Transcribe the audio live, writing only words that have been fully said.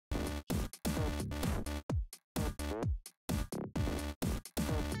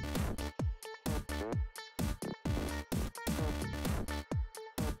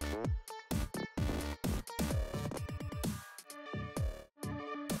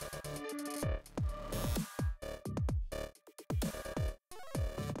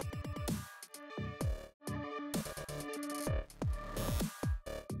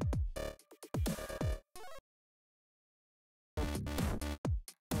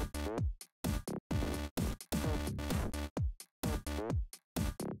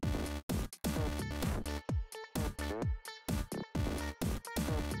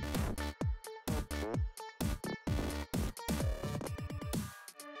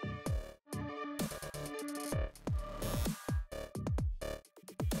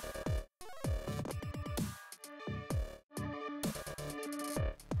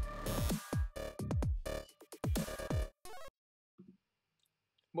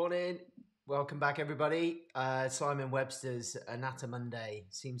Morning. Welcome back, everybody. Simon Webster's Monday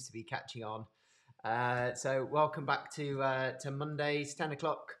seems to be catching on. So welcome back to Mondays, 10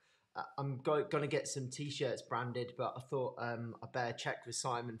 o'clock. I'm going to get some T-shirts branded, but I thought I better check with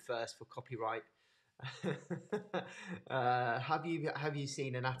Simon first for copyright. Have you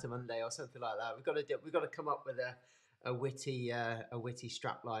seen Monday or something like that? We've got to come up with a witty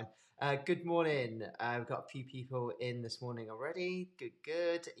strapline. Good morning. We've got a few people in this morning already.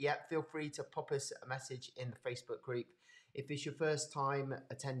 Good. Yeah, feel free to pop us a message in the Facebook group. If it's your first time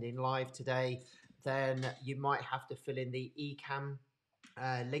attending live today, then you might have to fill in the eCam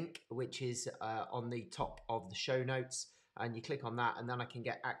link, which is on the top of the show notes, and you click on that, and then I can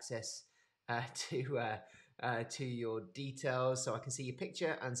get access to your details, so I can see your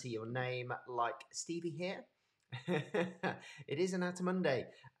picture and see your name, like Stevie here. It is Monday,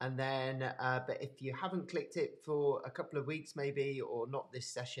 and then but if you haven't clicked it for a couple of weeks maybe, or not this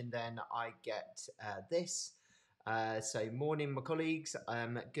session, then I get this. So morning, my colleagues.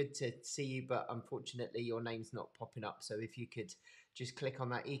 Good to see you, but unfortunately your name's not popping up, so if you could just click on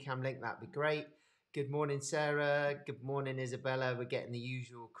that eCam link, that'd be great. Good morning, Sarah. Good morning, Isabella. We're getting the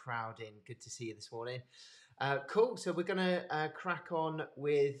usual crowd in. Good to see you this morning. Cool. So we're going to crack on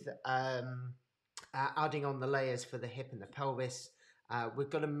with adding on the layers for the hip and the pelvis. We're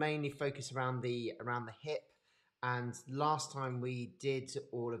going to mainly focus around the hip. And last time we did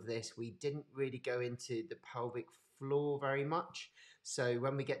all of this, we didn't really go into the pelvic floor very much. So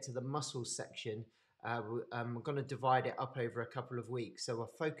when we get to the muscles section, we're going to divide it up over a couple of weeks. So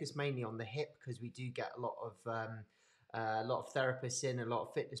we'll focus mainly on the hip, because we do get a lot of therapists in, a lot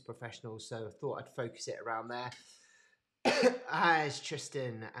of fitness professionals. So I thought I'd focus it around there. It's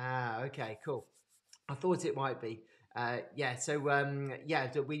Tristan. Okay, cool. I thought it might be. So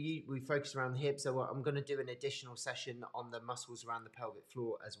we focus around the hip. So I'm going to do an additional session on the muscles around the pelvic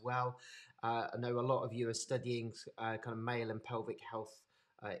floor as well. I know a lot of you are studying kind of male and pelvic health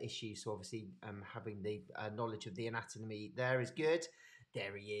issues. So obviously having the knowledge of the anatomy there is good.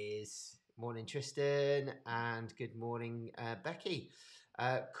 There he is. Morning, Tristan, and good morning, Becky.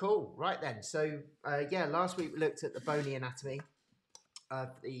 Cool. Right then. So last week we looked at the bony anatomy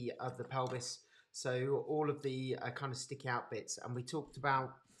of the pelvis. So all of the kind of sticky out bits, and we talked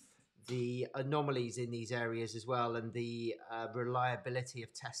about the anomalies in these areas as well, and the reliability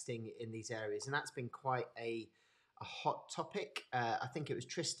of testing in these areas, and that's been quite a hot topic. I think it was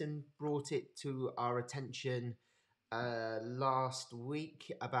Tristan brought it to our attention last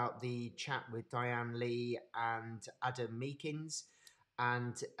week about the chat with Diane Lee and Adam Meekins,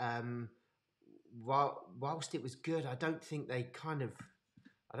 and whilst it was good, I don't think they kind of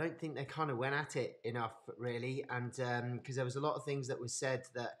went at it enough, really, and because there was a lot of things that was said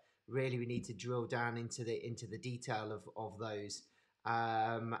that really we need to drill down into the detail of those.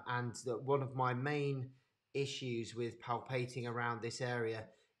 And that one of my main issues with palpating around this area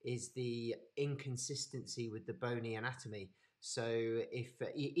is the inconsistency with the bony anatomy. So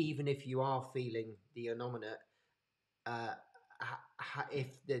even if you are feeling the anominate, uh,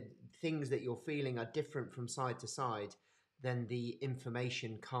 if the things that you're feeling are different from side to side, then the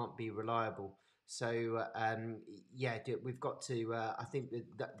information can't be reliable. So we've got to. I think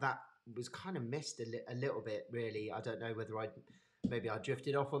that was kind of missed a little bit, really. I don't know whether maybe I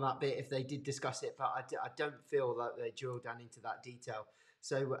drifted off on that bit if they did discuss it, but I don't feel that they drilled down into that detail.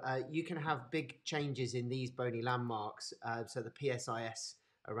 So you can have big changes in these bony landmarks. So the PSIS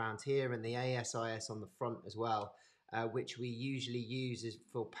around here and the ASIS on the front as well, which we usually use as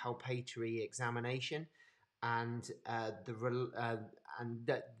for palpatory examination. And the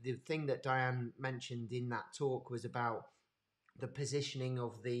thing that Diane mentioned in that talk was about the positioning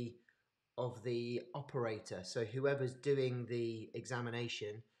of the operator. So whoever's doing the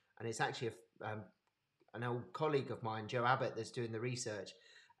examination, and it's actually an old colleague of mine, Joe Abbott, that's doing the research.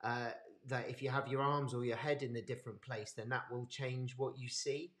 That if you have your arms or your head in a different place, then that will change what you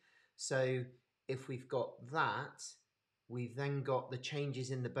see. So if we've got that, we've then got the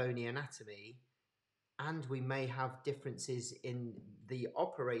changes in the bony anatomy, and we may have differences in the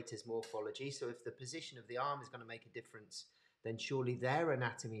operator's morphology. So if the position of the arm is going to make a difference, then surely their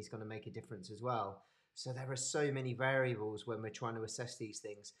anatomy is going to make a difference as well. So there are so many variables when we're trying to assess these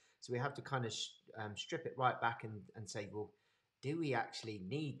things. So we have to kind of strip it right back and say, well, do we actually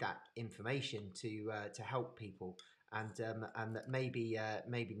need that information to help people? And that maybe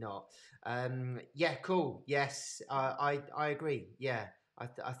not. Cool. Yes, I agree. Yeah,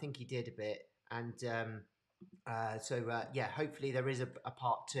 I think he did a bit. And hopefully there is a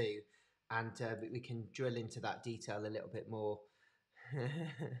part two, and we can drill into that detail a little bit more.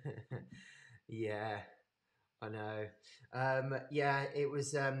 Yeah. I know. Yeah, it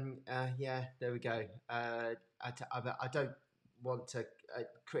was. Yeah, there we go. I don't want to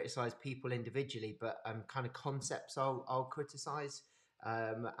criticize people individually, but kind of concepts I'll criticize.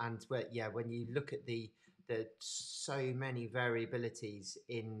 And yeah, when you look at the so many variabilities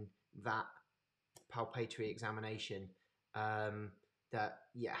in that palpatory examination, um, that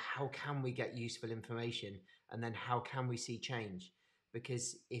yeah, how can we get useful information, and then how can we see change?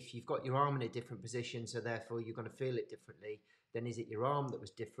 Because if you've got your arm in a different position, so therefore you're going to feel it differently, then is it your arm that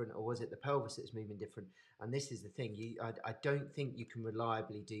was different, or was it the pelvis that's moving different? And this is the thing, I don't think you can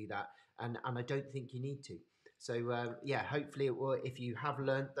reliably do that, and I don't think you need to. So yeah, hopefully it will. If you have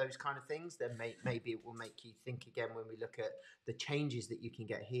learned those kind of things, then maybe it will make you think again when we look at the changes that you can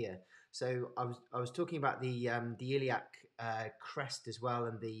get here. So I was talking about the iliac crest as well,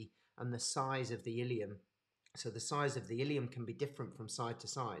 and the size of the ilium. So the size of the ilium can be different from side to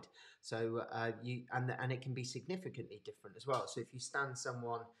side. So and it can be significantly different as well. So if you stand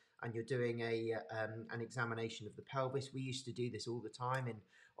someone and you're doing an examination of the pelvis, we used to do this all the time in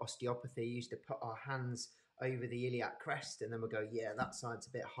osteopathy. You used to put our hands over the iliac crest, and then we'll go, yeah, that side's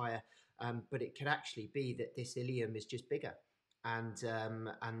a bit higher. But it could actually be that this ilium is just bigger, and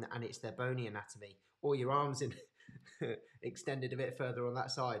it's their bony anatomy, or your arms in extended a bit further on that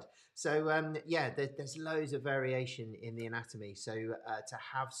side. So yeah, there's loads of variation in the anatomy. So to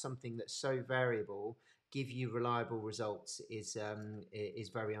have something that's so variable give you reliable results is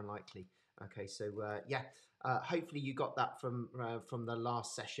very unlikely. Okay, so yeah, hopefully you got that from the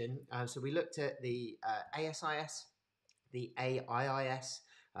last session. So we looked at the ASIS, the AIIS.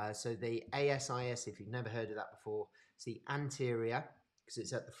 So the ASIS, if you've never heard of that before, it's the anterior because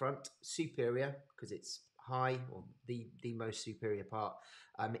it's at the front, superior because it's high, or the most superior part,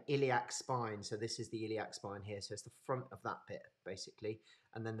 iliac spine. So this is the iliac spine here. So it's the front of that bit basically,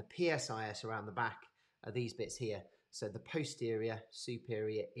 and then the PSIS around the back are these bits here. So the posterior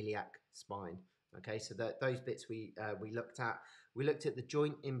superior iliac spine. Okay, so those bits we looked at. We looked at the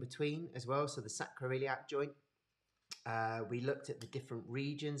joint in between as well. So the sacroiliac joint. We looked at the different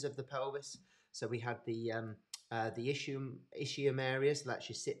regions of the pelvis. So we had the ischium area, so that's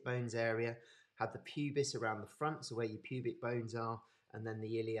your sit bones area. Had the pubis around the front, so where your pubic bones are, and then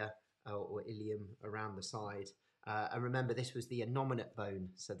the ilia or ilium around the side. And remember, this was the innominate bone,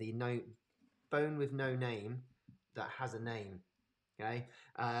 so the bone with no name that has a name. Okay.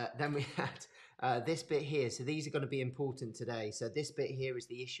 Then we had this bit here. So these are going to be important today. So this bit here is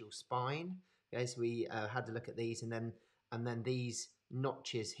the ischial spine. Okay, so we had to look at these, and then these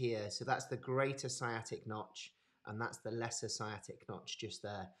notches here. So that's the greater sciatic notch, and that's the lesser sciatic notch just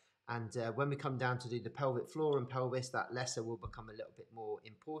there. And when we come down to do the pelvic floor and pelvis, that lesser will become a little bit more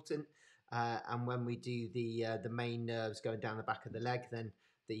important. And when we do the main nerves going down the back of the leg, then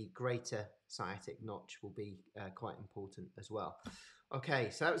the greater sciatic notch will be quite important as well. Okay,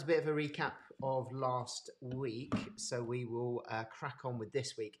 so that was a bit of a recap of last week. So we will crack on with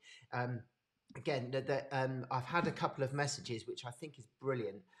this week. Again, I've had a couple of messages, which I think is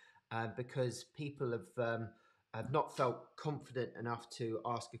brilliant, because people have not felt confident enough to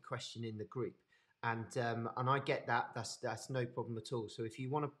ask a question in the group, and I get that. That's no problem at all. So if you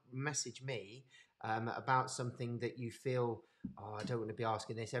want to message me about something that you feel, oh, I don't want to be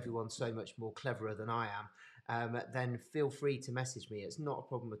asking this, everyone's so much more cleverer than I am, then feel free to message me. It's not a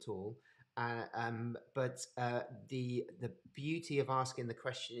problem at all. But the beauty of asking the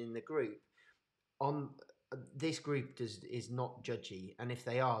question in the group on this group is not judgy, and if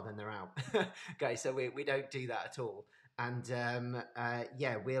they are, then they're out. Okay, so we don't do that at all, and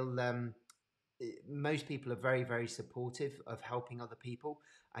yeah, we'll most people are very, very supportive of helping other people,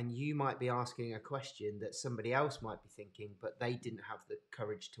 and you might be asking a question that somebody else might be thinking, but they didn't have the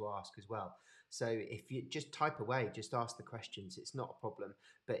courage to ask as well. So if you just type away, just ask the questions, it's not a problem.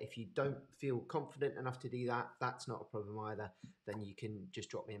 But if you don't feel confident enough to do that, that's not a problem either. Then you can just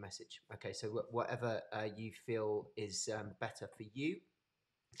drop me a message. Okay, so whatever you feel is better for you.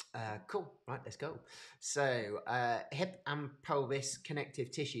 Cool. Right, let's go. So, hip and pelvis connective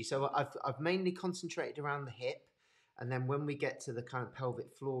tissue. So I've mainly concentrated around the hip, and then when we get to the kind of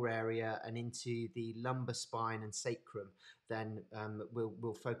pelvic floor area and into the lumbar spine and sacrum, then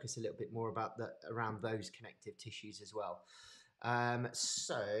we'll focus a little bit more about around those connective tissues as well.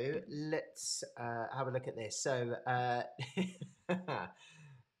 So let's have a look at this. So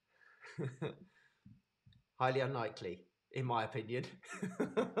highly unlikely, in my opinion.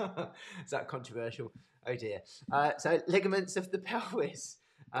 Is that controversial? Oh dear. So ligaments of the pelvis.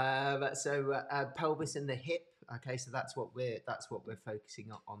 Pelvis and the hip. Okay, so that's what we're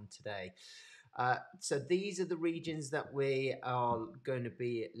focusing on today. So these are the regions that we are going to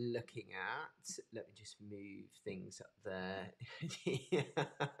be looking at. Let me just move things up there.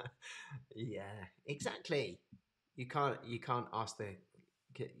 Yeah, exactly. You can't ask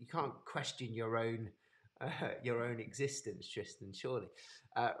you can't question your own existence, Tristan. Surely.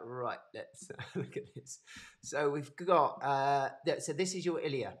 Right. Let's look at this. So we've got so this is your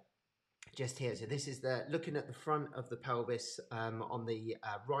ilia just here. So this is the looking at the front of the pelvis on the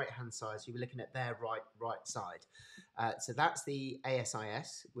right hand side. So you're looking at their right side. So that's the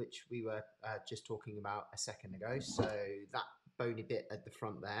ASIS, which we were just talking about a second ago. So that bony bit at the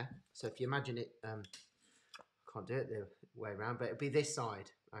front there. So if you imagine it, can't do it the way around, but it'll be this side,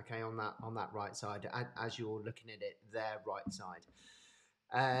 okay, on that right side as you're looking at it, their right side.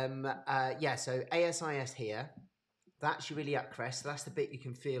 Yeah. So ASIS here. That's your iliac crest. So that's the bit you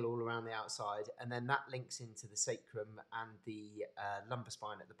can feel all around the outside, and then that links into the sacrum and the lumbar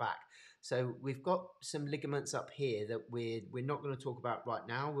spine at the back. So we've got some ligaments up here that we're not going to talk about right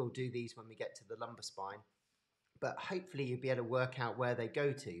now. We'll do these when we get to the lumbar spine, but hopefully you'll be able to work out where they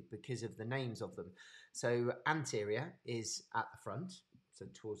go to because of the names of them. So anterior is at the front, so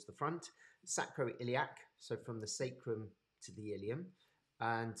towards the front. Sacroiliac, so from the sacrum to the ilium,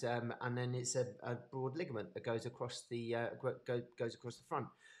 and then it's a broad ligament that goes across the goes across the front.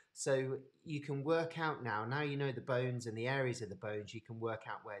 So you can work out now you know the bones and the areas of the bones, you can work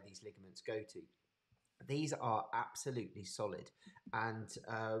out where these ligaments go to. These are absolutely solid, and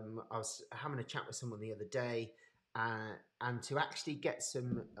I was having a chat with someone the other day, and to actually get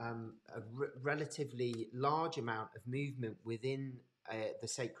some relatively large amount of movement within the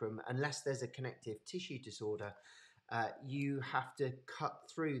sacrum, unless there's a connective tissue disorder, you have to cut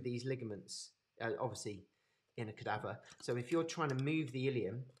through these ligaments, obviously in a cadaver. So if you're trying to move the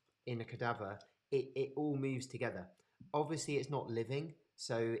ilium in a cadaver, it all moves together. Obviously, it's not living,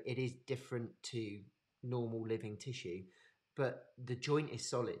 so it is different to normal living tissue, but the joint is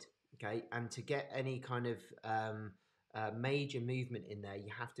solid. Okay, and to get any kind of major movement in there,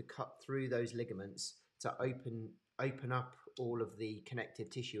 you have to cut through those ligaments to open up all of the connective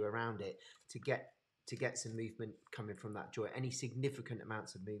tissue around it to get some movement coming from that joint, any significant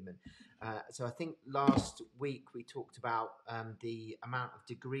amounts of movement. So I think last week we talked about the amount of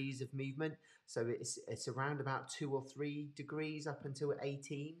degrees of movement. So it's around about 2 or 3 degrees up until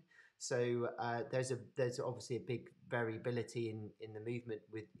 18. So there's obviously a big variability in the movement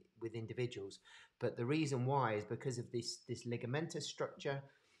with individuals, but the reason why is because of this ligamentous structure,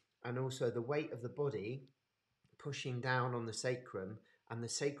 and also the weight of the body pushing down on the sacrum, and the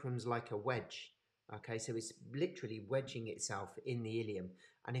sacrum's like a wedge. Okay, so it's literally wedging itself in the ilium,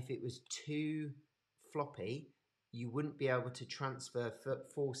 and if it was too floppy, you wouldn't be able to transfer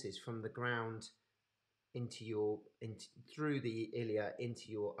forces from the ground through the ilia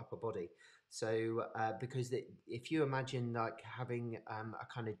into your upper body. So because if you imagine like having a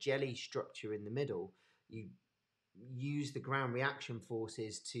kind of jelly structure in the middle, you use the ground reaction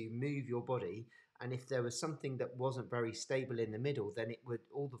forces to move your body, and if there was something that wasn't very stable in the middle, then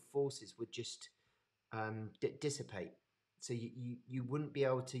all the forces would just dissipate. So you wouldn't be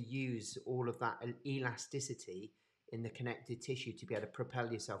able to use all of that elasticity in the connective tissue to be able to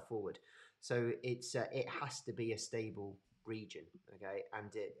propel yourself forward. So it has to be a stable region, okay?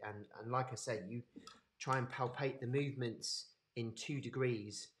 And like I say, you try and palpate the movements in 2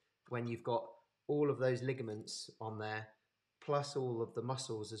 degrees when you've got all of those ligaments on there, plus all of the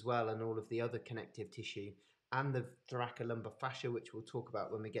muscles as well, and all of the other connective tissue, and the thoracolumbar fascia, which we'll talk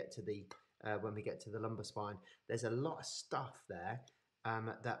about when we get to the lumbar spine. There's a lot of stuff there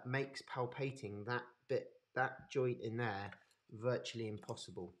that makes palpating that joint in there virtually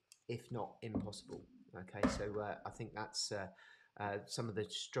impossible, if not impossible. Okay, so I think that's some of the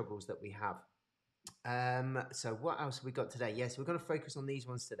struggles that we have. So what else have we got today? Yes, we're going to focus on these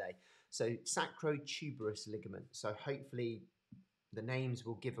ones today. So sacrotuberous ligament. So hopefully the names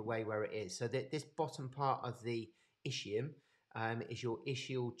will give away where it is. So this bottom part of the ischium is your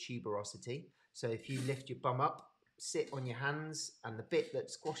ischial tuberosity. So if you lift your bum up, sit on your hands, and the bit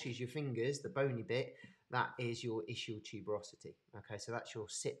that squashes your fingers, the bony bit, that is your ischial tuberosity. Okay, so that's your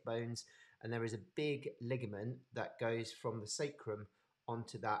sit bones, and there is a big ligament that goes from the sacrum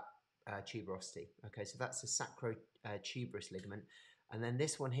onto that tuberosity. Okay, so that's the sacrotuberous ligament, and then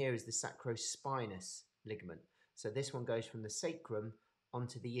this one here is the sacrospinous ligament. So this one goes from the sacrum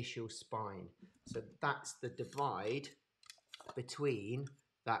onto the ischial spine. So that's the divide between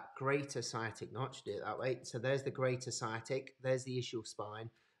that greater sciatic notch. Do it that way. So there's the greater sciatic, there's the ischial spine,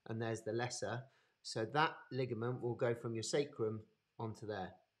 and there's the lesser. So that ligament will go from your sacrum onto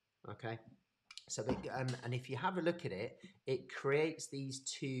there. Okay. So and if you have a look at it, it creates these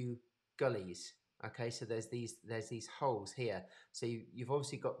 2 gullies. Okay, so there's these holes here. So you've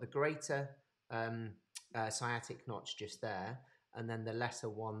obviously got the greater sciatic notch just there, and then the lesser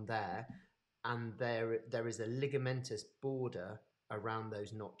one there, and there is a ligamentous border around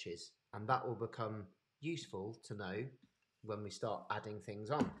those notches, and that will become useful to know when we start adding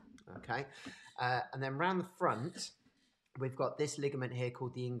things on. Okay, and then around the front, we've got this ligament here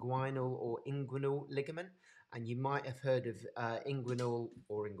called the inguinal or inguinal ligament, and you might have heard of inguinal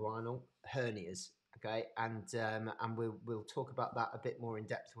or inguinal hernias. Okay, and we'll talk about that a bit more in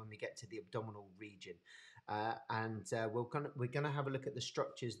depth when we get to the abdominal region, we're gonna have a look at the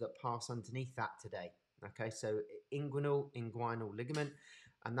structures that pass underneath that today. Okay, so inguinal ligament,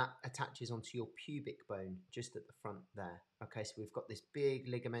 and that attaches onto your pubic bone just at the front there. Okay, so we've got this big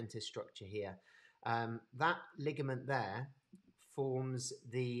ligamentous structure here. That ligament there forms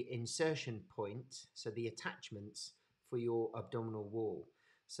the insertion point, so the attachments for your abdominal wall.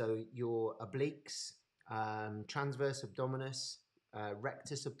 So your obliques, transverse abdominis,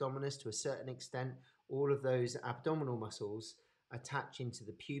 rectus abdominis to a certain extent, all of those abdominal muscles attach into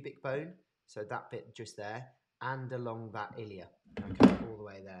the pubic bone, so that bit just there, and along that ilia, okay, all the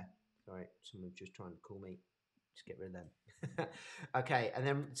way there. Sorry, someone's just trying to call me. Just get rid of them. Okay, and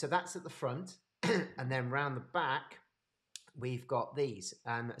then so that's at the front, and then round the back, we've got these.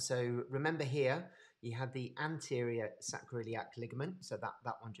 So remember here, you had the anterior sacroiliac ligament, so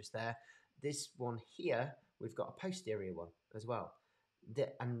that one just there. This one here, we've got a posterior one as well.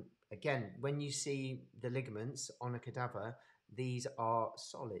 And again, when you see the ligaments on a cadaver, these are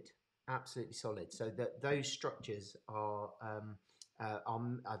solid, absolutely solid. So that those structures are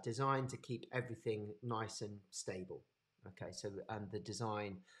designed to keep everything nice and stable. Okay, so the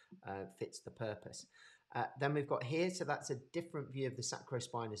design fits the purpose. Then we've got here, so that's a different view of the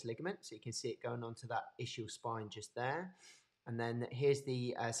sacrospinous ligament. So you can see it going onto that ischial spine just there. And then here's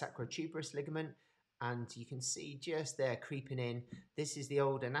the sacrotuberous ligament. And you can see just there creeping in. This is the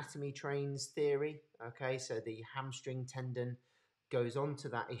old anatomy trains theory. Okay, so the hamstring tendon goes onto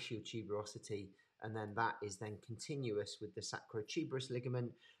that ischial tuberosity, and then that is then continuous with the sacrotuberous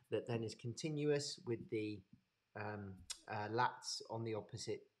ligament, that then is continuous with the lats on the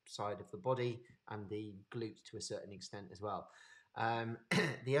opposite side of the body, and the glutes to a certain extent as well.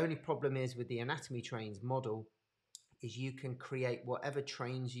 The only problem is with the anatomy trains model is you can create whatever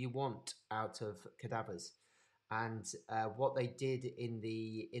trains you want out of cadavers. And what they did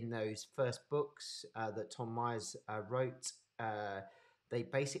in those first books that Tom Myers wrote, they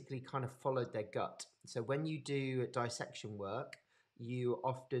basically kind of followed their gut. So when you do dissection work, you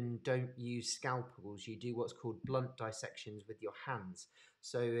often don't use scalpels. You do what's called blunt dissections with your hands.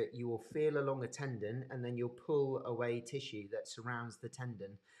 So you will feel along a tendon, and then you'll pull away tissue that surrounds the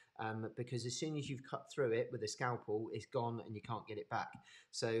tendon, because as soon as you've cut through it with a scalpel, it's gone and you can't get it back.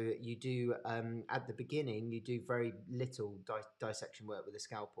 So you do, at the beginning, you do very little dissection work with a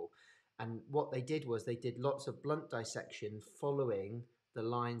scalpel. And what they did was they did lots of blunt dissection following the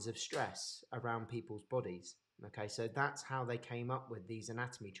lines of stress around people's bodies. Okay, so that's how they came up with these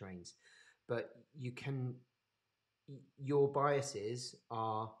anatomy trains. But your biases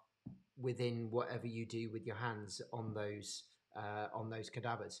are within whatever you do with your hands on those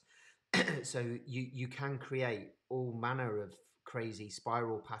cadavers. So you can create all manner of crazy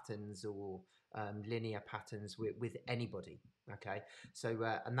spiral patterns or linear patterns with anybody. Okay, so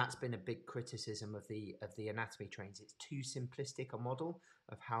and that's been a big criticism of the anatomy trains. It's too simplistic a model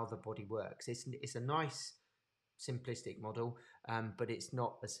of how the body works. It's a nice simplistic model, but it's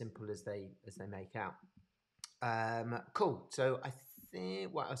not as simple as they make out. Cool. So I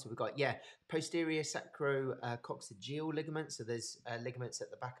think, what else have we got? Yeah, posterior sacrococcygeal ligament. So there's ligaments at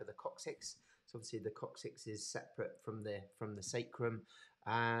the back of the coccyx. So obviously the coccyx is separate from the sacrum,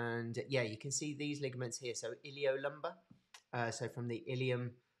 and yeah, you can see these ligaments here. So iliolumbar. So from the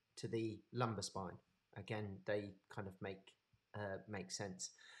ilium to the lumbar spine. Again, they kind of make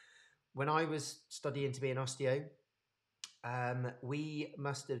sense. When I was studying to be an osteo, we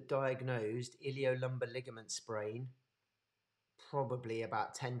must have diagnosed iliolumbar ligament sprain probably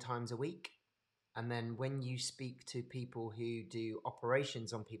about 10 times a week. And then when you speak to people who do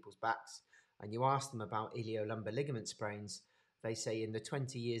operations on people's backs and you ask them about iliolumbar ligament sprains, they say in the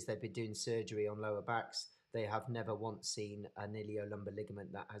 20 years they've been doing surgery on lower backs, they have never once seen an iliolumbar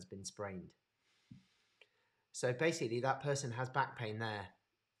ligament that has been sprained. So basically that person has back pain there,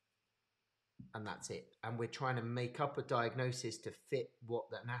 and that's it. And we're trying to make up a diagnosis to fit what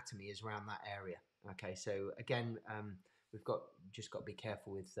the anatomy is around that area. Okay, so again, we've just got to be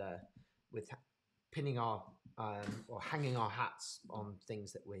careful with pinning our or hanging our hats on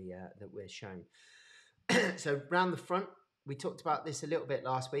things that we're shown. So round the front, we talked about this a little bit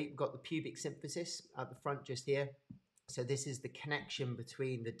last week. We've got the pubic symphysis at the front just here. So this is the connection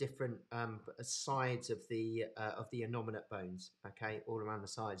between the different sides of the innominate bones, okay, all around the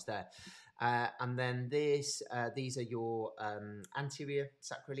sides there. And then these are your anterior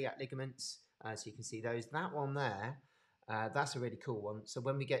sacroiliac ligaments. So you can see those. That one there, that's a really cool one. So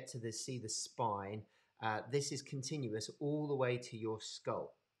when we get to see the spine, this is continuous all the way to your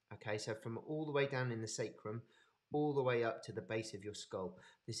skull. Okay, so from all the way down in the sacrum, all the way up to the base of your skull.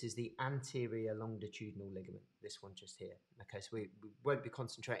 This is the anterior longitudinal ligament, this one just here. Okay, so we won't be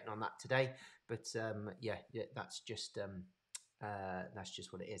concentrating on that today, but yeah, that's just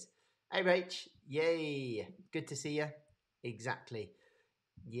what it is. Hey Rach, yay, good to see you. Exactly.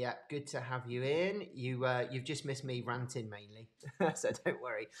 Yeah, good to have you in. You've just missed me ranting mainly, so don't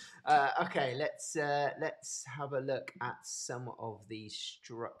worry. Okay, let's have a look at some of these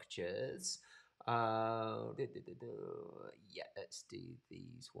structures. Yeah, let's do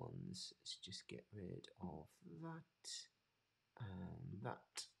these ones. Let's just get rid of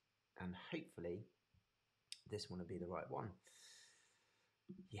that, and hopefully this one will be the right one.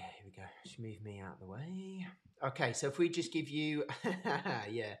 Yeah, here we go. Just move me out of the way. Okay, so if we just give you,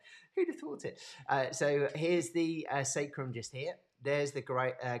 yeah, who'd have thought it? So here's the sacrum just here. There's the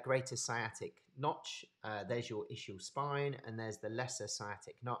greater sciatic notch. There's your ischial spine, and there's the lesser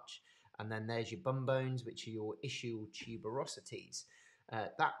sciatic notch. And then there's your bum bones, which are your ischial tuberosities.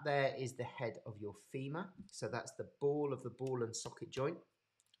 That there is the head of your femur. So that's the ball of the ball and socket joint.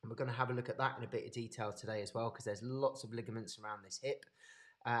 And we're going to have a look at that in a bit of detail today as well, because there's lots of ligaments around this hip.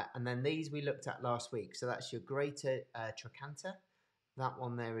 And then these we looked at last week. So that's your greater trochanter. That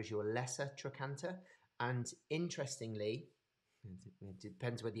one there is your lesser trochanter. And interestingly, it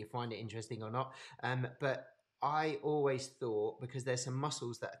depends whether you find it interesting or not, but I always thought, because there's some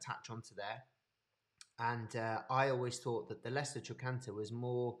muscles that attach onto there, and I always thought that the lesser trochanter was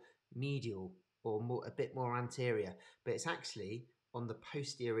more medial or a bit more anterior, but it's actually on the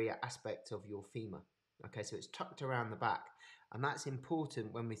posterior aspect of your femur. Okay, so it's tucked around the back, and that's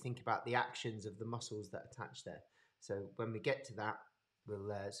important when we think about the actions of the muscles that attach there. So when we get to that,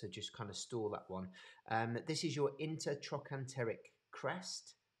 we'll so just kind of store that one. This is your intertrochanteric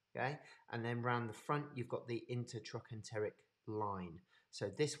crest, okay, and then round the front you've got the intertrochanteric line. So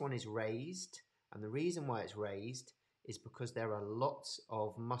this one is raised. And the reason why it's raised is because there are lots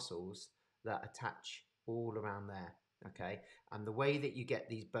of muscles that attach all around there, okay? And the way that you get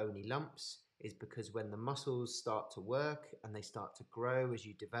these bony lumps is because when the muscles start to work and they start to grow as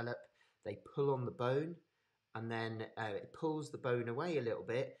you develop, they pull on the bone, and then it pulls the bone away a little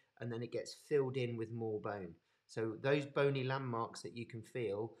bit, and then it gets filled in with more bone. So those bony landmarks that you can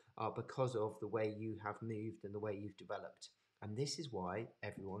feel are because of the way you have moved and the way you've developed. And this is why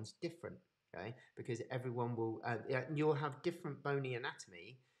everyone's different. Okay, because everyone will, you'll have different bony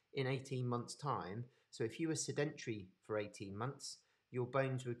anatomy in 18 months' time. So if you were sedentary for 18 months, your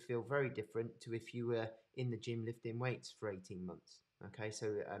bones would feel very different to if you were in the gym lifting weights for 18 months. Okay,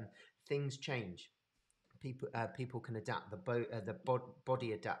 so things change. People can adapt. The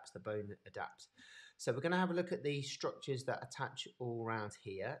body adapts. The bone adapts. So we're going to have a look at the structures that attach all around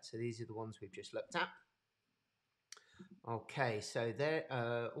here. So these are the ones we've just looked at. Okay, so there,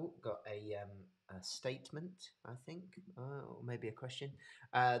 got a statement, I think, or maybe a question.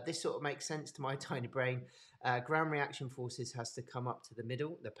 This sort of makes sense to my tiny brain. Ground reaction forces has to come up to the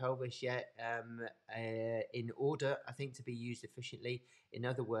middle, the pelvis, yet in order, I think, to be used efficiently. In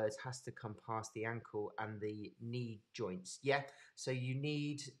other words, has to come past the ankle and the knee joints. Yeah, so you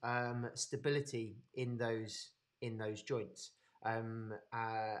need stability in those joints, and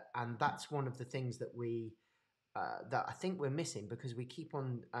that's one of the things that that I think we're missing, because we keep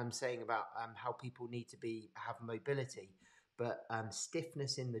on saying about how people need to have mobility, but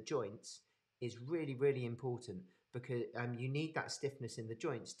stiffness in the joints is really, really important, because you need that stiffness in the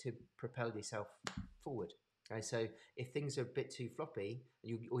joints to propel yourself forward. Okay, so if things are a bit too floppy,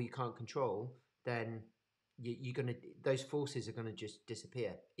 or you can't control, then those forces are gonna just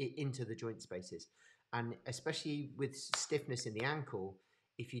disappear into the joint spaces, and especially with stiffness in the ankle.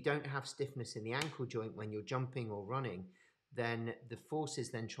 If you don't have stiffness in the ankle joint when you're jumping or running, then the forces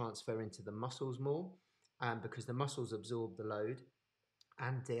then transfer into the muscles more, because the muscles absorb the load,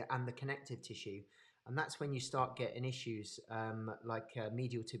 and the connective tissue, and that's when you start getting issues like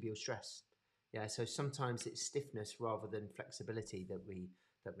medial tibial stress. Yeah, so sometimes it's stiffness rather than flexibility that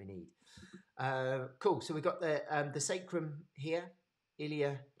we need. Cool. So we've got the sacrum here,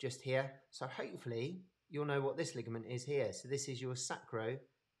 ilia just here. So hopefully you'll know what this ligament is here. So this is your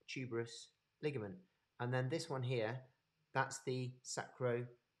sacrotuberous ligament. And then this one here, that's the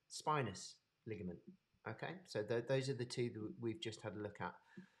sacrospinous ligament. Okay, so those are the two that we've just had a look at.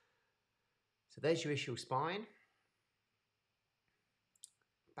 So there's your ischial spine,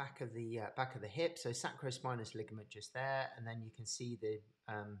 back of the hip. So sacrospinous ligament just there, and then you can see the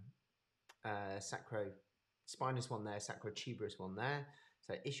sacrospinous one there, sacrotuberous one there.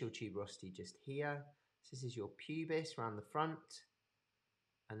 So ischial tuberosity just here. So this is your pubis around the front.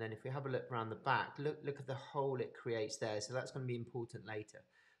 And then if we have a look around the back, look at the hole it creates there. So that's going to be important later.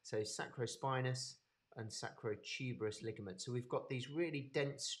 So sacrospinous and sacrotuberous ligament. So we've got these really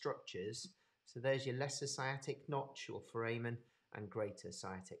dense structures. So there's your lesser sciatic notch or foramen and greater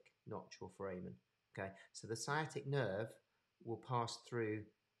sciatic notch or foramen. Okay, so the sciatic nerve will pass through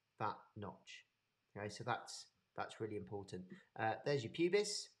that notch. Okay, so that's really important. There's your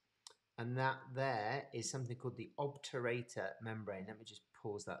pubis. And that there is something called the obturator membrane. Let me just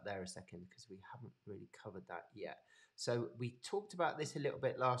pause that there a second because we haven't really covered that yet. So we talked about this a little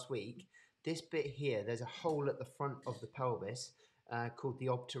bit last week. This bit here, there's a hole at the front of the pelvis called the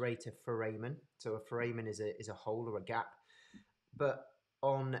obturator foramen. So a foramen is a hole or a gap. But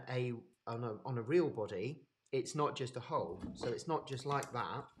on a real body, it's not just a hole. So it's not just like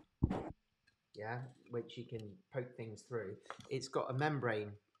that, yeah, which you can poke things through. It's got a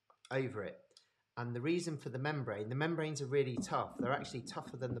membrane over it. And the reason for the membranes are really tough. They're actually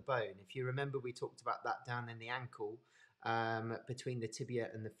tougher than the bone. If you remember, we talked about that down in the ankle, between the tibia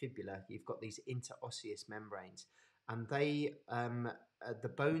and the fibula. You've got these interosseous membranes, and the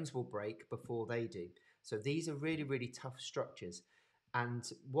bones will break before they do. So these are really, really tough structures. And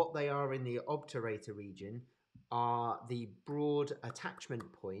what they are in the obturator region are the broad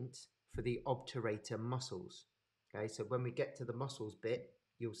attachment point for the obturator muscles. Okay, so when we get to the muscles bit,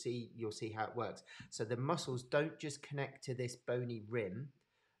 you'll see how it works. So the muscles don't just connect to this bony rim,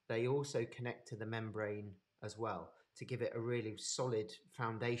 they also connect to the membrane as well to give it a really solid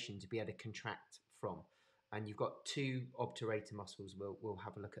foundation to be able to contract from. And you've got two obturator muscles. We'll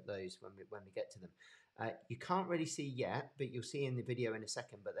have a look at those when we get to them. You can't really see yet, but you'll see in the video in a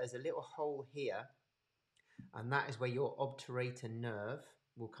second. But there's a little hole here, and that is where your obturator nerve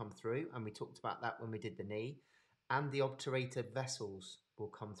will come through. And we talked about that when we did the knee. And the obturator vessels will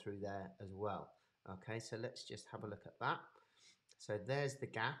come through there as well. Okay, so let's just have a look at that. So there's the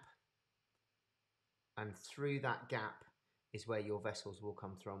gap, and through that gap is where your vessels will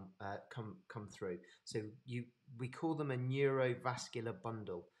come through. So we call them a neurovascular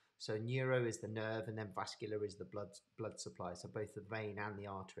bundle. So neuro is the nerve, and then vascular is the blood supply. So both the vein and the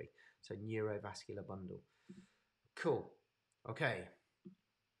artery. So neurovascular bundle. Cool. Okay.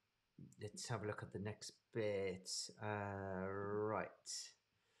 Let's have a look at the next bit. Right.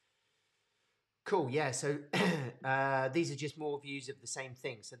 Cool. Yeah. So these are just more views of the same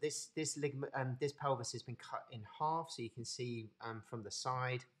thing. So this ligament, this pelvis has been cut in half, so you can see from the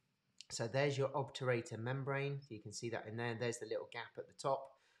side. So there's your obturator membrane. So you can see that in there. There's the little gap at the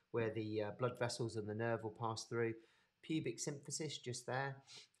top where the blood vessels and the nerve will pass through. Pubic symphysis just there.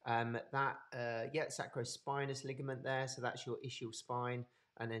 Sacrospinous ligament there. So that's your ischial spine,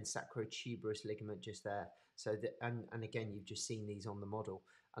 and then sacrotuberous ligament just there. So and again, you've just seen these on the model.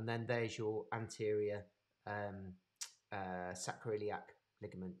 And then there's your anterior sacroiliac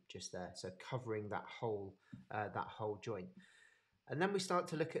ligament just there. So covering that whole joint. And then we start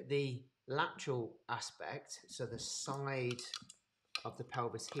to look at the lateral aspect, so the side of the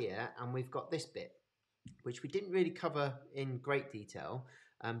pelvis here, and we've got this bit, which we didn't really cover in great detail,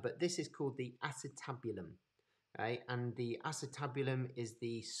 but this is called the acetabulum. Okay? And the acetabulum is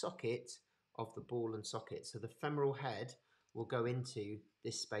the socket of the ball and socket. So the femoral head will go into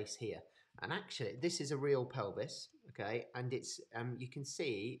this space here. And actually, this is a real pelvis, okay? And it's you can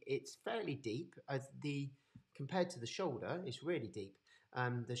see it's fairly deep. Compared to the shoulder, it's really deep.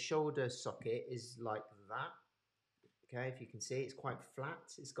 The shoulder socket is like that. Okay, if you can see, it's quite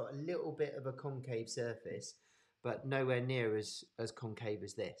flat. It's got a little bit of a concave surface, but nowhere near as concave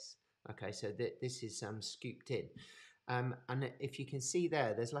as this. Okay, so this is scooped in. And if you can see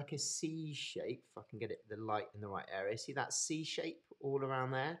there's like a C shape, if I can get the light in the right area. See that C shape all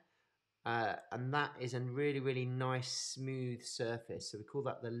around there? And that is a really, really nice smooth surface. So we call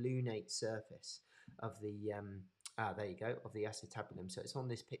that the lunate surface of the, there you go, of the acetabulum. So it's on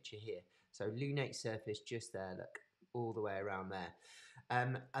this picture here. So lunate surface just there, look, all the way around there.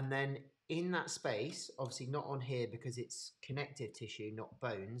 And then in that space, obviously not on here because it's connective tissue, not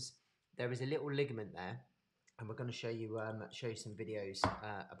bones, there is a little ligament there. And we're going to show you some videos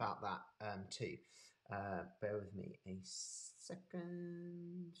about that too. Bear with me a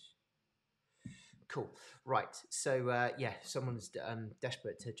second. Cool. Right. So yeah, someone's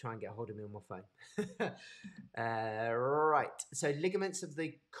desperate to try and get a hold of me on my phone. Right. So ligaments of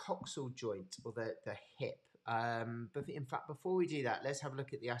the coxal joint or the hip. But in fact, before we do that, let's have a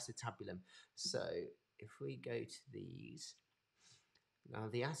look at the acetabulum. So if we go to these, now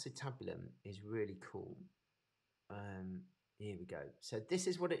the acetabulum is really cool. Here we go. So this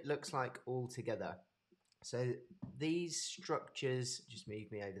is what it looks like all together. So these structures, just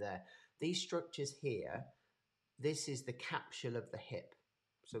move me over there. These structures here, this is the capsule of the hip.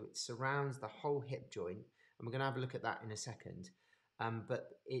 So it surrounds the whole hip joint. And we're going to have a look at that in a second. But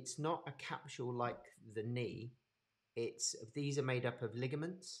it's not a capsule like the knee. These are made up of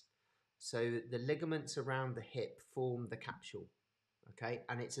ligaments. So the ligaments around the hip form the capsule. Okay,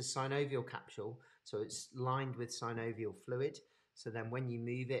 and it's a synovial capsule, so it's lined with synovial fluid. So then when you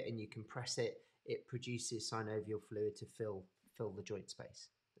move it and you compress it, it produces synovial fluid to fill the joint space.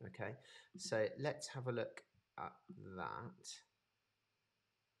 Okay, so let's have a look at that.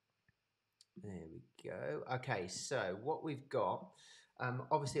 There we go. Okay, so what we've got,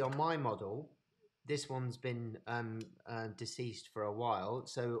 obviously on my model, this one's been deceased for a while,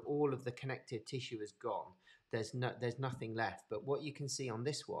 so all of the connective tissue is gone. There's nothing left. But what you can see on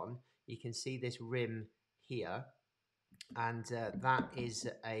this one, you can see this rim here, and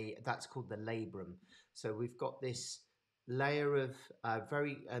that's called the labrum. So we've got this layer of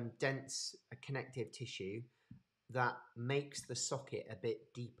very dense connective tissue that makes the socket a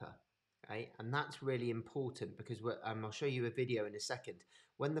bit deeper. Okay? And that's really important because I'll show you a video in a second.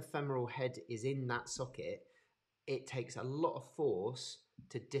 When the femoral head is in that socket, it takes a lot of force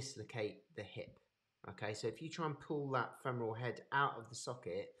to dislocate the hip. Okay, so if you try and pull that femoral head out of the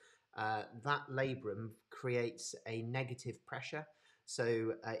socket, that labrum creates a negative pressure.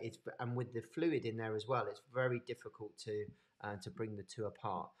 So and with the fluid in there as well, it's very difficult to bring the two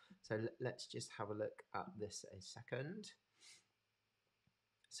apart. So let's just have a look at this a second.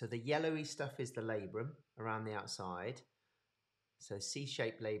 So the yellowy stuff is the labrum around the outside. So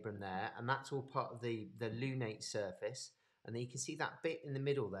C-shaped labrum there, and that's all part of the lunate surface. And then you can see that bit in the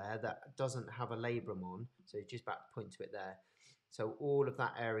middle there that doesn't have a labrum on. So just back to point to it there. So all of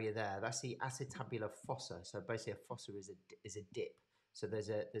that area there, that's the acetabular fossa. So basically a fossa is a dip. So there's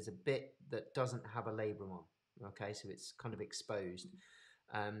a bit that doesn't have a labrum on. Okay, so it's kind of exposed.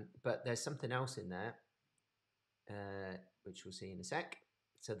 But there's something else in there, which we'll see in a sec.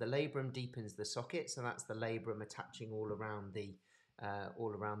 So the labrum deepens the socket, so that's the labrum attaching all around the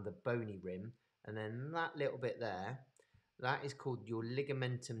bony rim, and then that little bit there, that is called your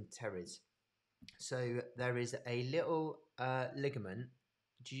ligamentum teres. So there is a little ligament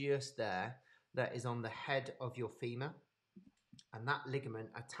just there that is on the head of your femur, and that ligament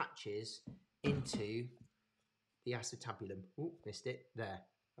attaches into the acetabulum. Oh, missed it there.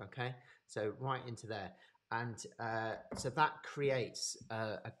 Okay, so right into there. And so that creates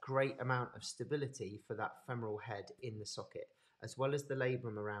a great amount of stability for that femoral head in the socket, as well as the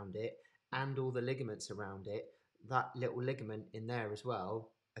labrum around it and all the ligaments around it. That little ligament in there as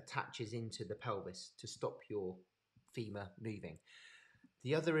well attaches into the pelvis to stop your femur moving.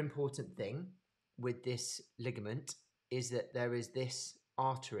 The other important thing with this ligament is that there is this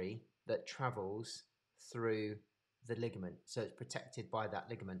artery that travels through the ligament, so it's protected by that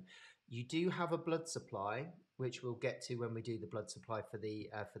ligament. You do have a blood supply, which we'll get to when we do the blood supply for the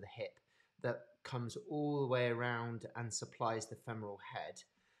hip, that comes all the way around and supplies the femoral head.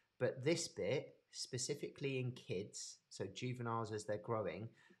 But this bit, specifically in kids, so juveniles as they're growing,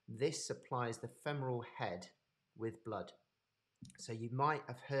 this supplies the femoral head with blood. So you might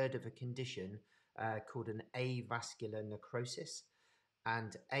have heard of a condition called an avascular necrosis,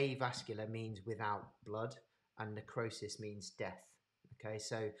 and avascular means without blood, and necrosis means death. Okay,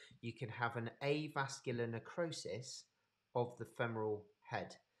 so you can have an avascular necrosis of the femoral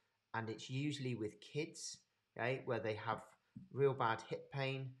head, and it's usually with kids, okay, where they have real bad hip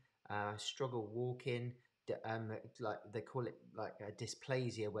pain, struggle walking, like they call it like a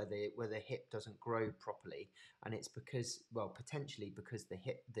dysplasia, where the hip doesn't grow properly, and it's because, well, potentially because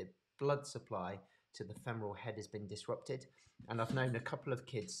the blood supply to the femoral head has been disrupted. And I've known a couple of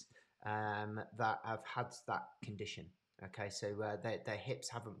kids that have had that condition. Okay, so their hips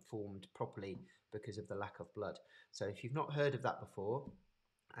haven't formed properly because of the lack of blood. So if you've not heard of that before,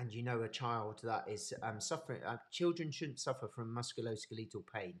 and you know a child that is suffering, children shouldn't suffer from musculoskeletal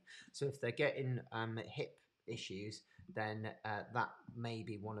pain. So if they're getting hip issues, then that may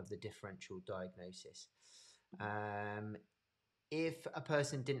be one of the differential diagnoses. If a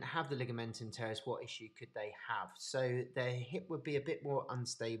person didn't have the ligamentum teres, what issue could they have? So their hip would be a bit more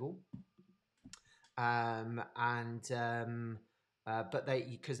unstable, but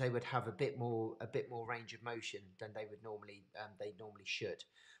because they would have a bit more range of motion than they normally should.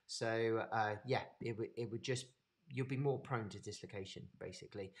 So yeah, it would just, you'll be more prone to dislocation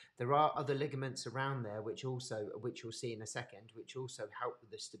basically. There are other ligaments around there which you'll see in a second, which also help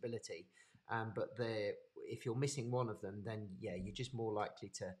with the stability. But if you're missing one of them, then yeah, you're just more likely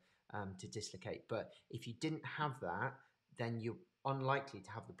to dislocate. But if you didn't have that, then you're unlikely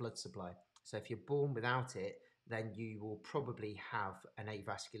to have the blood supply. So if you're born without it, then you will probably have an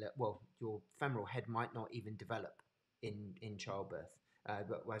avascular. Well, your femoral head might not even develop in childbirth,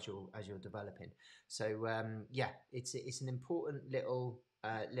 but as you're developing. So yeah, it's an important little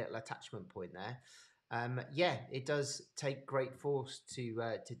attachment point there. Yeah, it does take great force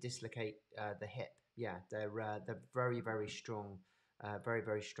to dislocate the hip. Yeah, they're very strong,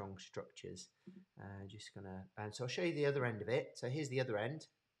 very strong structures. Just gonna, and so I'll show you the other end of it. So here's the other end.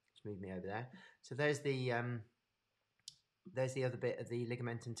 Just move me over there. So there's the other bit of the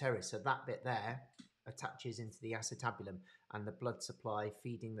ligamentum teres. So that bit there attaches into the acetabulum, and the blood supply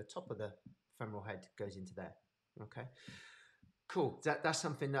feeding the top of the femoral head goes into there. Okay. Cool. That's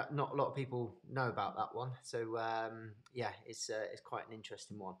something that not a lot of people know about, that one. So yeah, it's quite an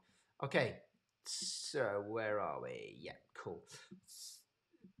interesting one. Okay, so where are we? Yeah, cool.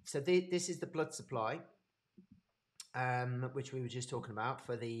 So this is the blood supply, which we were just talking about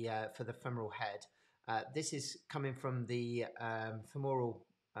for the femoral head. This is coming from the femoral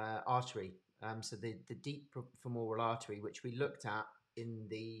artery. So the deep femoral artery, which we looked at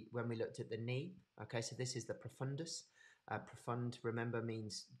when we looked at the knee. Okay, so this is the profundus. Profund, remember,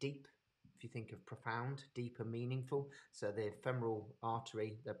 means deep. If you think of profound, deep and meaningful. So the femoral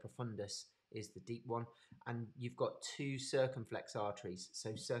artery, the profundus, is the deep one. And you've got two circumflex arteries.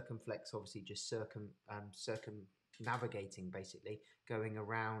 So circumflex, obviously, just circumnavigating, basically, going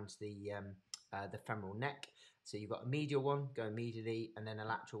around the femoral neck. So you've got a medial one going medially, and then a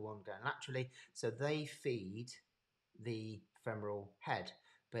lateral one going laterally. So they feed the femoral head.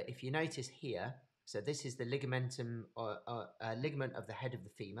 But if you notice here, so this is the ligamentum, ligament of the head of the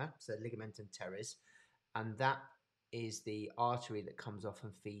femur, so ligamentum teres, and that is the artery that comes off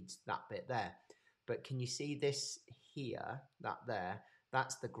and feeds that bit there. But can you see this here, that there?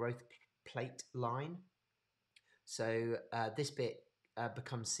 That's the growth plate line. So this bit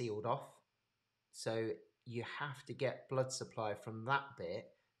becomes sealed off. So you have to get blood supply from that bit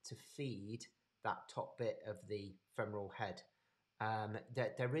to feed that top bit of the femoral head.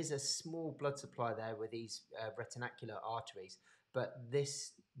 There is a small blood supply there with these retinacular arteries, but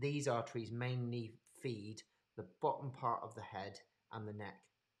these arteries mainly feed the bottom part of the head and the neck.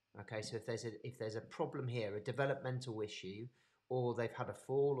 Okay, so if there's a problem here, a developmental issue, or they've had a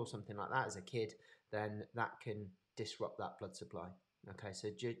fall or something like that as a kid, then that can disrupt that blood supply. Okay, so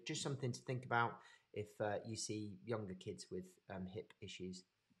just something to think about if you see younger kids with hip issues.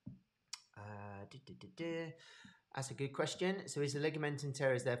 That's a good question. So is the ligamentum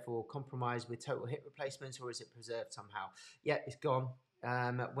teres therefore compromised with total hip replacements, or is it preserved somehow? Yeah, it's gone.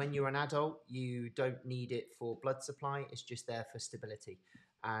 When you're an adult, you don't need it for blood supply. It's just there for stability.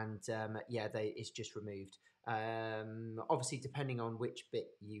 And yeah, it's just removed. Obviously, depending on which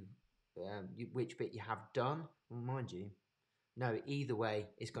bit you have done, well, mind you, no, either way,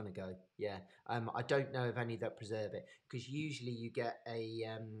 it's going to go. Yeah. I don't know of any that preserve it, because usually you get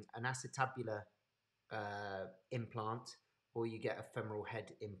an acetabular implant, or you get a femoral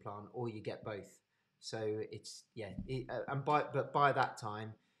head implant, or you get both. So it's but by that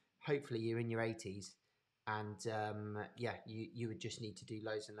time, hopefully you're in your 80s, and yeah, you would just need to do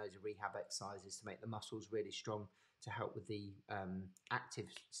loads and loads of rehab exercises to make the muscles really strong to help with the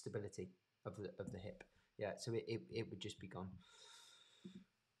active stability of the hip. Yeah, so it would just be gone.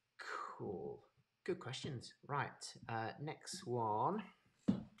 Cool. Good questions. Right. Next one.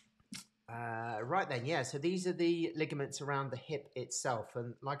 Right then, yeah. So these are the ligaments around the hip itself,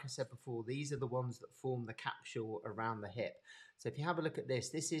 and like I said before, these are the ones that form the capsule around the hip. So if you have a look at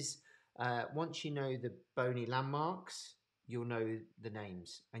this is once you know the bony landmarks, you'll know the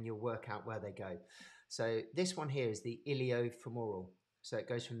names and you'll work out where they go. So this one here is the iliofemoral. So it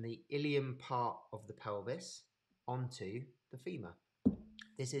goes from the ilium part of the pelvis onto the femur.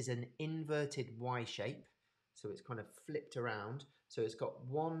 This is an inverted Y shape, so it's kind of flipped around. So it's got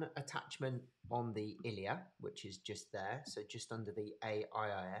one attachment on the ilia, which is just there, so just under the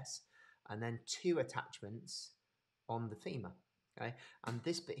AIIS, and then two attachments on the femur. Okay, and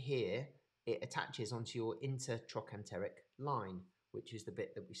this bit here, it attaches onto your intertrochanteric line, which is the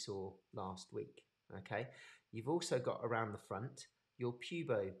bit that we saw last week. Okay, you've also got around the front your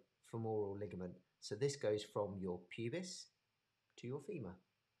pubofemoral ligament. So this goes from your pubis to your femur.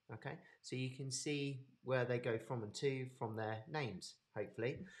 Okay, so you can see where they go from and to from their names,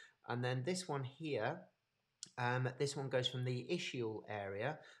 hopefully. And then this one here, this one goes from the ischial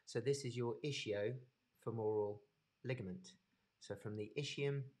area. So this is your ischiofemoral ligament. So from the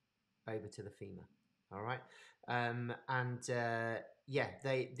ischium over to the femur. All right, yeah,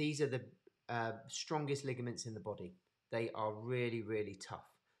 these are the strongest ligaments in the body. They are really, really tough.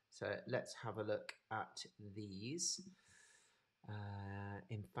 So let's have a look at these.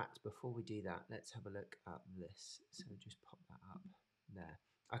 In fact, before we do that, let's have a look at this. So just pop that up there.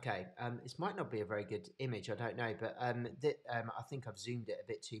 Okay, this might not be a very good image, I don't know, but I think I've zoomed it a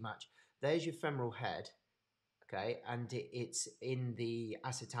bit too much. There's your femoral head, okay, and it's in the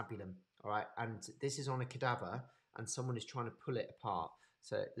acetabulum, all right, and this is on a cadaver, and someone is trying to pull it apart.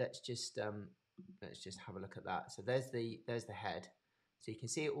 So let's just have a look at that. So there's the head, so you can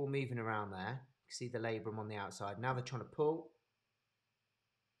see it all moving around there. You can see the labrum on the outside. Now they're trying to pull,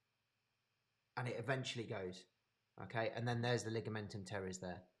 and it eventually goes. Okay, and then there's the ligamentum teres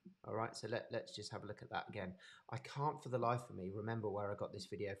there. All right, so let's just have a look at that again. I can't for the life of me remember where I got this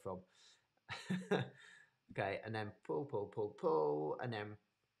video from. Okay, and then pull, pull, pull, pull, and then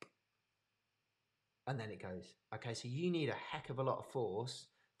it goes. Okay, so you need a heck of a lot of force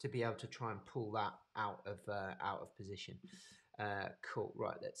to be able to try and pull that out of position. Cool,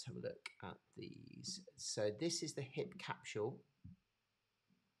 right, let's have a look at these. So this is the hip capsule.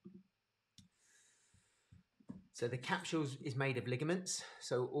 So the capsule is made of ligaments.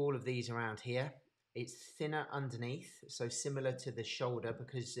 So all of these around here. It's thinner underneath, so similar to the shoulder,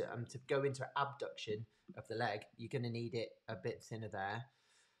 because to go into abduction of the leg, you're going to need it a bit thinner there.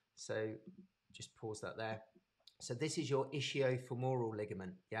 So just pause that there. So this is your ischiofemoral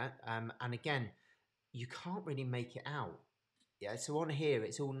ligament, yeah? And again, you can't really make it out. Yeah, so on here,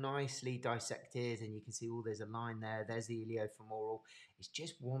 it's all nicely dissected, and you can see, oh, there's a line there. There's the iliofemoral. It's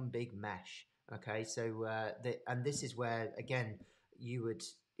just one big mesh. Okay, so and this is where, again, you would,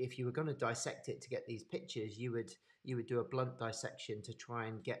 if you were going to dissect it to get these pictures, you would do a blunt dissection to try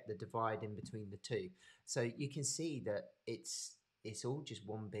and get the divide in between the two. So you can see that it's all just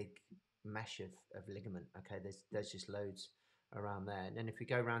one big mesh of ligament. Okay, there's just loads around there. And then if we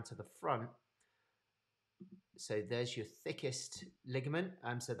go around to the front, so there's your thickest ligament,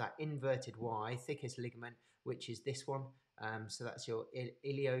 so that inverted Y, thickest ligament, which is this one. So that's your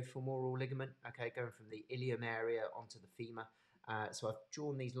iliofemoral ligament, okay, going from the ilium area onto the femur. So I've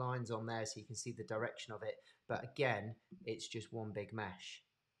drawn these lines on there so you can see the direction of it. But again, it's just one big mesh.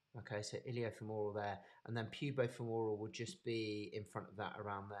 Okay, so iliofemoral there. And then pubofemoral would just be in front of that,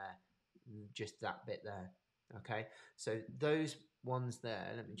 around there, just that bit there. Okay, so those ones there,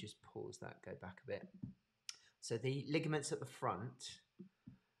 let me just pause that, go back a bit. So the ligaments at the front,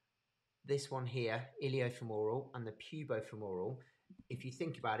 this one here, iliofemoral, and the pubofemoral, if you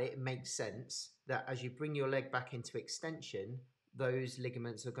think about it, it makes sense that as you bring your leg back into extension, those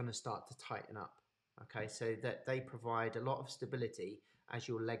ligaments are going to start to tighten up. Okay, so that they provide a lot of stability as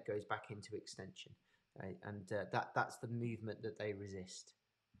your leg goes back into extension. Okay? And that's the movement that they resist.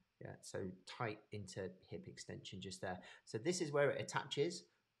 Yeah, so tight into hip extension just there. So this is where it attaches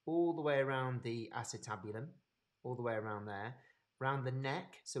all the way around the acetabulum, all the way around there, around the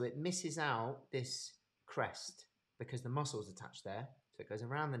neck. So it misses out this crest because the muscle's attached there. So it goes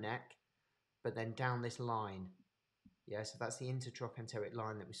around the neck, but then down this line. Yeah, so that's the intertrochanteric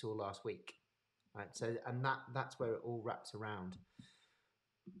line that we saw last week. Right, so and that's where it all wraps around.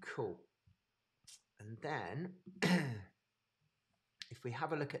 Cool. And then if we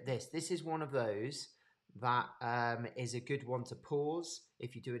have a look at this, this is one of those that is a good one to pause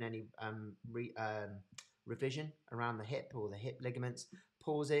if you're doing any revision around the hip or the hip ligaments.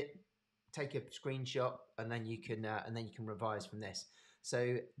 Pause it, take a screenshot, and then you can revise from this.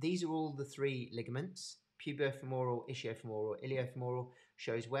 So these are all the three ligaments: pubofemoral, ischiofemoral, iliofemoral.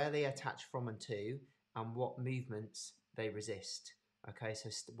 Shows where they attach from and to, and what movements they resist. Okay, so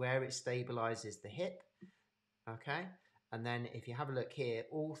where it stabilizes the hip. Okay. And then if you have a look here,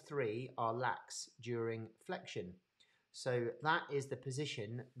 all three are lax during flexion. So that is the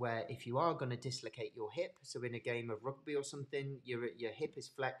position where if you are going to dislocate your hip, so in a game of rugby or something, your hip is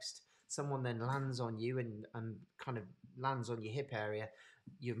flexed, someone then lands on you and kind of lands on your hip area,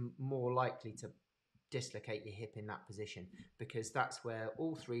 you're more likely to dislocate your hip in that position, because that's where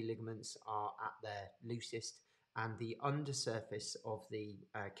all three ligaments are at their loosest, and the undersurface of the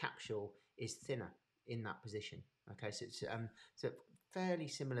capsule is thinner in that position. Okay, so it's fairly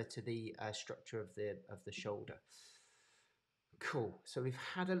similar to the structure of the shoulder. Cool. So we've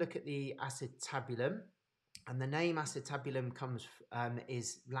had a look at the acetabulum, and the name acetabulum comes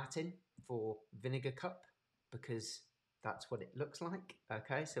is Latin for vinegar cup, because That's what it looks like.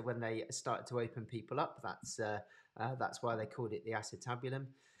 Okay, so when they started to open people up, that's why they called it the acetabulum.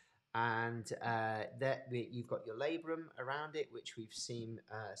 And you've got your labrum around it, which we've seen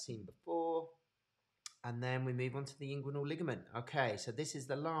before. And then we move on to the inguinal ligament. Okay, so this is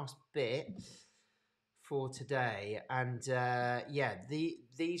the last bit for today, and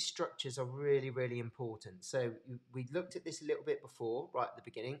these structures are really important. So we looked at this a little bit before, right at the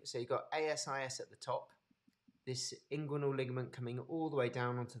beginning. So you've got ASIS at the top, this inguinal ligament coming all the way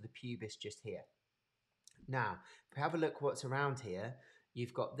down onto the pubis just here. Now, if we have a look what's around here,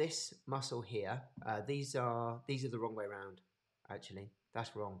 you've got this muscle here. These are the wrong way around. Actually,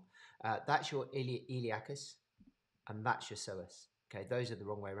 that's wrong. That's your iliacus, and that's your psoas. Okay, those are the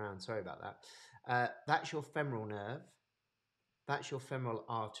wrong way around. Sorry about that. That's your femoral nerve. That's your femoral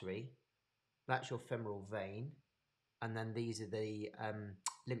artery. That's your femoral vein. And then these are the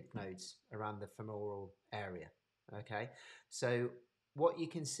lymph nodes around the femoral area. Okay, so what you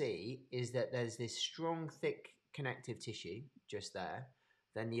can see is that there's this strong, thick connective tissue just there.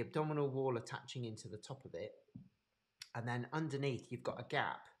 Then the abdominal wall attaching into the top of it. And then underneath, you've got a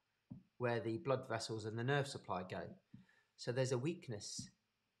gap where the blood vessels and the nerve supply go. So there's a weakness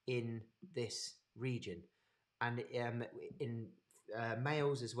in this region. And in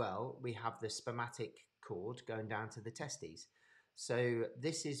males as well, we have the spermatic cord going down to the testes. So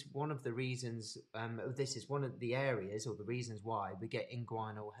this is one of the reasons, this is one of the areas or the reasons why we get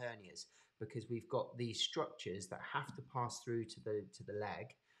inguinal hernias, because we've got these structures that have to pass through to the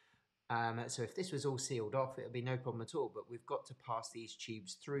leg. So if this was all sealed off, it would be no problem at all. But we've got to pass these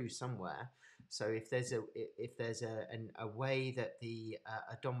tubes through somewhere. So if there's a way that the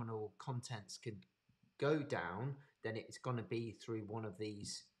abdominal contents can go down, then it's going to be through one of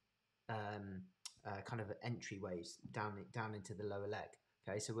these kind of entryways down into the lower leg.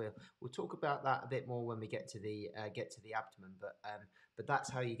 Okay, so we'll talk about that a bit more when we get to the abdomen. But that's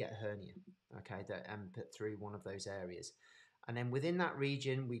how you get a hernia. Okay, that put through one of those areas. And then within that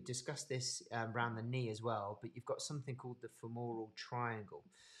region, we discussed this around the knee as well, but you've got something called the femoral triangle.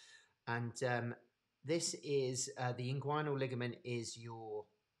 And this is the inguinal ligament is your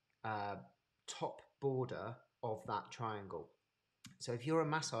top border of that triangle. So if you're a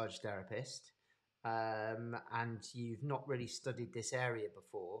massage therapist and you've not really studied this area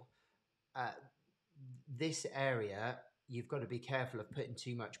before, this area, you've got to be careful of putting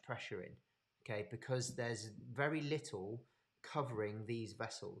too much pressure in, okay, because there's very little covering these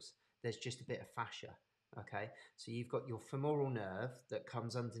vessels. There's just a bit of fascia, okay. So you've got your femoral nerve that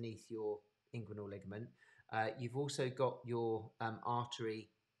comes underneath your inguinal ligament. You've also got your artery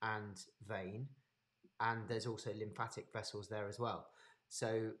and vein, and there's also lymphatic vessels there as well.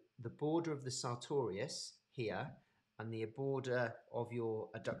 So the border of the sartorius here and the border of your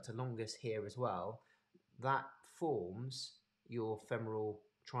adductor longus here as well, that forms your femoral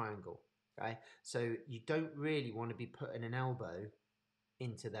triangle. Okay, so you don't really want to be putting an elbow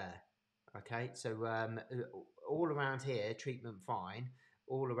into there. Okay, so all around here, treatment fine.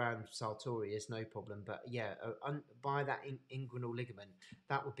 All around sartorius, no problem. But yeah, by that inguinal ligament,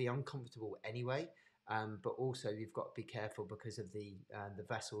 that would be uncomfortable anyway. But also you've got to be careful because of the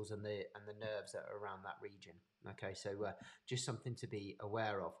vessels and the nerves that are around that region. Okay, so just something to be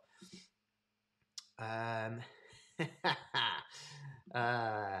aware of.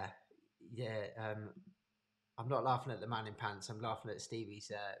 I'm not laughing at the man in pants. I'm laughing at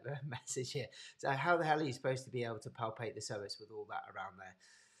Stevie's message here. So how the hell are you supposed to be able to palpate the psoas with all that around there?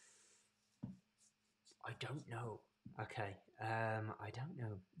 I don't know. Okay, I don't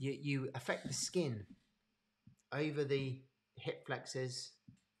know. You affect the skin over the hip flexors,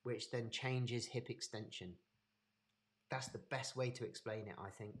 which then changes hip extension. That's the best way to explain it, I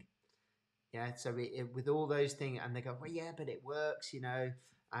think. Yeah, so with all those things, and they go, well, yeah, but it works, you know,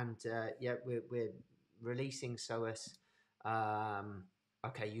 and yeah, we're releasing psoas.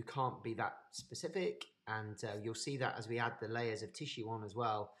 Okay, you can't be that specific, and you'll see that as we add the layers of tissue on as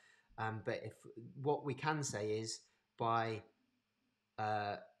well. But if what we can say is by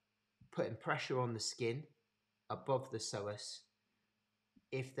putting pressure on the skin above the psoas,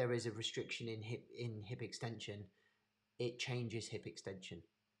 if there is a restriction in hip extension, it changes hip extension.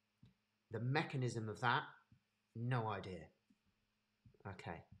 The mechanism of that, no idea.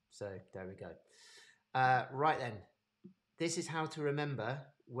 Okay, so there we go. Right then, this is how to remember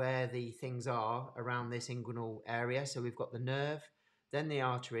where the things are around this inguinal area. So we've got the nerve, then the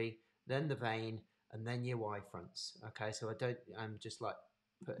artery, then the vein, and then your Y fronts. Okay, so I'm just like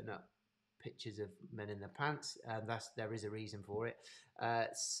putting up pictures of men in their pants. There is a reason for it.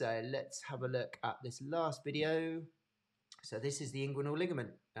 So let's have a look at this last video. So this is the inguinal ligament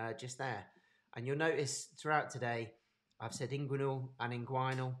just there. And you'll notice throughout today, I've said inguinal and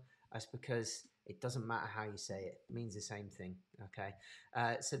inguinal. That's because it doesn't matter how you say it. It means the same thing, okay?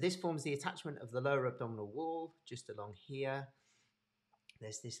 So this forms the attachment of the lower abdominal wall, just along here.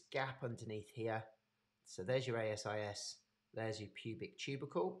 There's this gap underneath here. So there's your ASIS. There's your pubic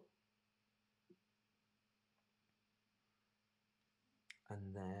tubercle.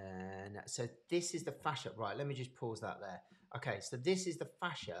 And then, so this is the fascia. Right, let me just pause that there. Okay, so this is the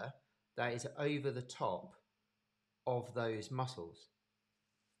fascia that is over the top of those muscles.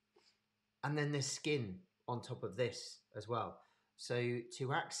 And then there's skin on top of this as well. So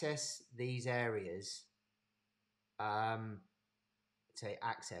to access these areas,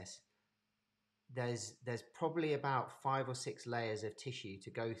 there's probably about 5 or 6 layers of tissue to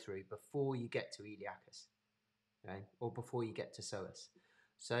go through before you get to iliacus, okay, or before you get to psoas.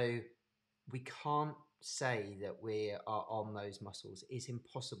 So we can't say that we are on those muscles. It's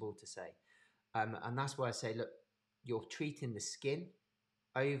impossible to say, and that's why I say, look, you're treating the skin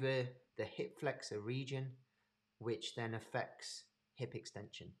over the hip flexor region, which then affects hip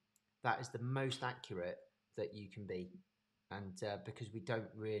extension. That is the most accurate that you can be, and because we don't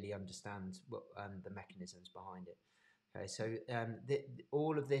really understand what the mechanisms behind it. Okay, so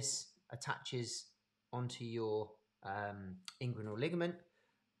all of this attaches onto your inguinal ligament,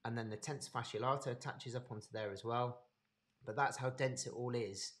 and then the tensor fasciae lata attaches up onto there as well. But that's how dense it all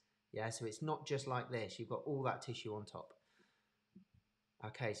is. Yeah, so it's not just like this. You've got all that tissue on top.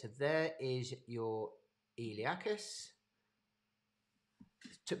 Okay, so there is your iliacus.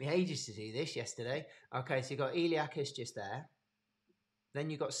 It took me ages to do this yesterday. Okay, so you've got iliacus just there. Then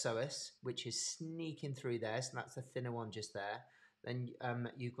you've got psoas, which is sneaking through there. So that's the thinner one just there. Then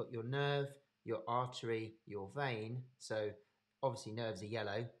you've got your nerve, your artery, your vein. So obviously nerves are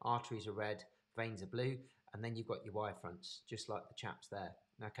yellow, arteries are red, veins are blue. And then you've got your Y fronts, just like the chaps there.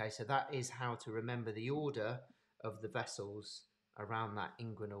 Okay, so that is how to remember the order of the vessels around that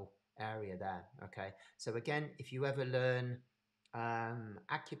inguinal area there. Okay, so again, if you ever learn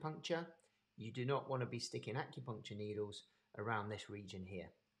acupuncture, you do not want to be sticking acupuncture needles around this region here.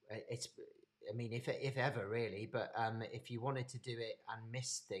 It's, I mean, if ever really, but if you wanted to do it and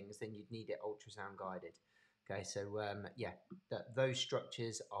miss things, then you'd need it ultrasound guided. Okay, so yeah, those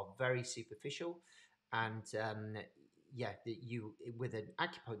structures are very superficial, and yeah, you with an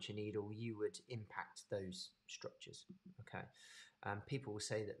acupuncture needle you would impact those structures. Okay, people will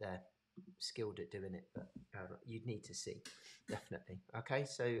say that they're skilled at doing it, but you'd need to see, definitely. Okay,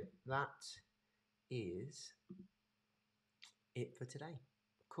 so that is it for today.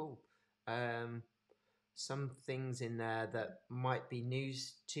 Cool. Some things in there that might be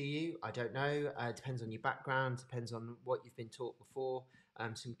news to you, I don't know. Depends on your background, depends on what you've been taught before.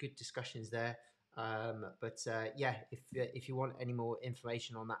 Some good discussions there. But yeah, if you want any more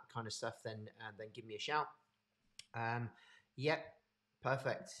information on that kind of stuff, then give me a shout. Yeah,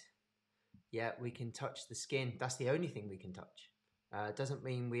 perfect. Yeah, we can touch the skin. That's the only thing we can touch. Doesn't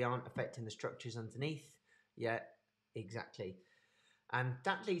mean we aren't affecting the structures underneath. Yeah, exactly. And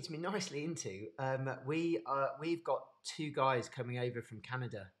that leads me nicely into we've got 2 guys coming over from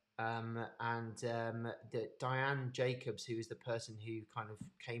Canada, and Diane Jacobs, who is the person who kind of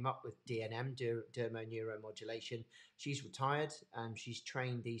came up with DNM, dermoneuromodulation. She's retired, and she's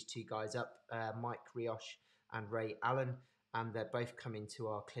trained these 2 guys up, Mike Rioche and Ray Allen, and they're both coming to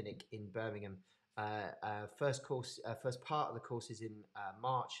our clinic in Birmingham. First part of the course is in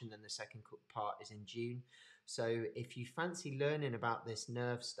March, and then the second part is in June. So if you fancy learning about this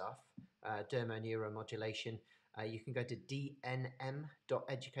nerve stuff, dermoneuromodulation, you can go to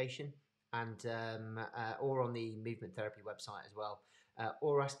dnm.education, and or on the movement therapy website as well,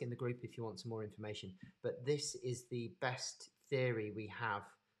 or ask in the group if you want some more information. But this is the best theory we have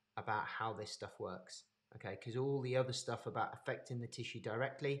about how this stuff works. Okay, because all the other stuff about affecting the tissue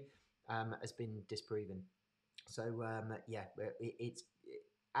directly has been disproven. So yeah, it's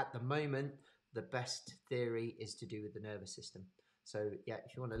at the moment the best theory is to do with the nervous system. So yeah,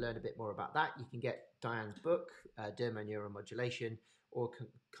 if you want to learn a bit more about that, you can get Diane's book, Dermoneuromodulation, or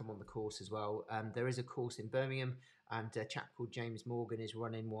come on the course as well. There is a course in Birmingham, and a chap called James Morgan is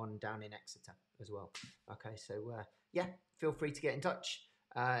running one down in Exeter as well. Okay, so yeah, feel free to get in touch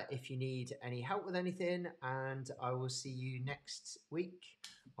if you need any help with anything, and I will see you next week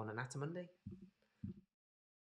on Anatomonday.